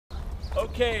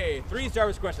Okay, 3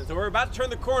 Starburst questions. So we're about to turn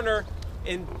the corner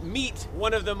and meet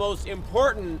one of the most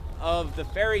important of the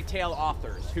fairy tale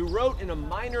authors who wrote in a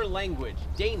minor language,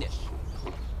 Danish.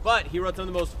 But he wrote some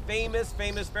of the most famous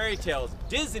fairy tales.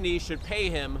 Disney should pay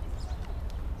him,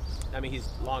 I mean he's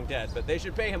long dead, but they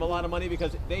should pay him a lot of money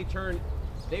because they've turned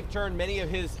many of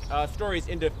his stories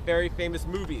into very famous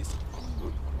movies.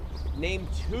 Name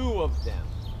 2 of them.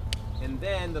 And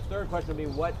then the third question will be,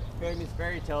 what famous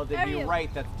fairy tale did he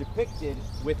write that's depicted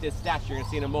with this statue you're going to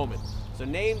see in a moment. So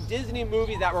name Disney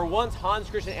movies that were once Hans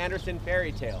Christian Andersen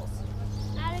fairy tales.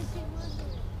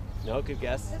 No, good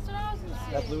guess. That's what I was going to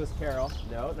say. That's Lewis Carroll.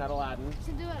 No, not Aladdin.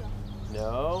 Cinderella.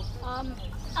 No.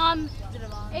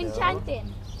 Enchanted.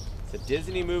 It's a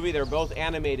Disney movie. They're both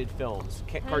animated films.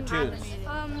 Cartoons.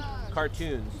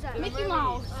 Cartoons. Mickey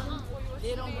Mouse.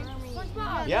 Little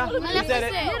Mermaid. Yeah, you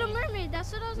said it. Little Mermaid,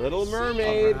 that's what I was Little gonna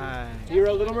Mermaid. Right. He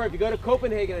wrote Little Mermaid. If you go to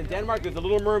Copenhagen in Denmark, there's a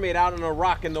Little Mermaid out on a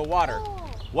rock in the water.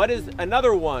 What is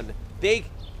another one? The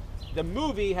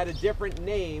movie had a different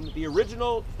name. The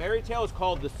original fairy tale is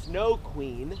called The Snow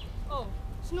Queen. Oh,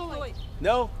 Snow White.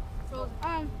 No?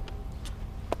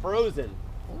 Frozen.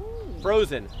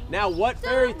 Frozen. Now what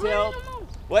fairy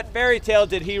tale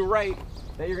did he write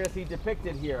that you're going to see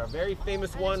depicted here? A very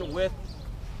famous one with,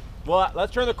 well,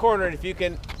 let's turn the corner and if you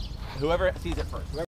can, whoever sees it first.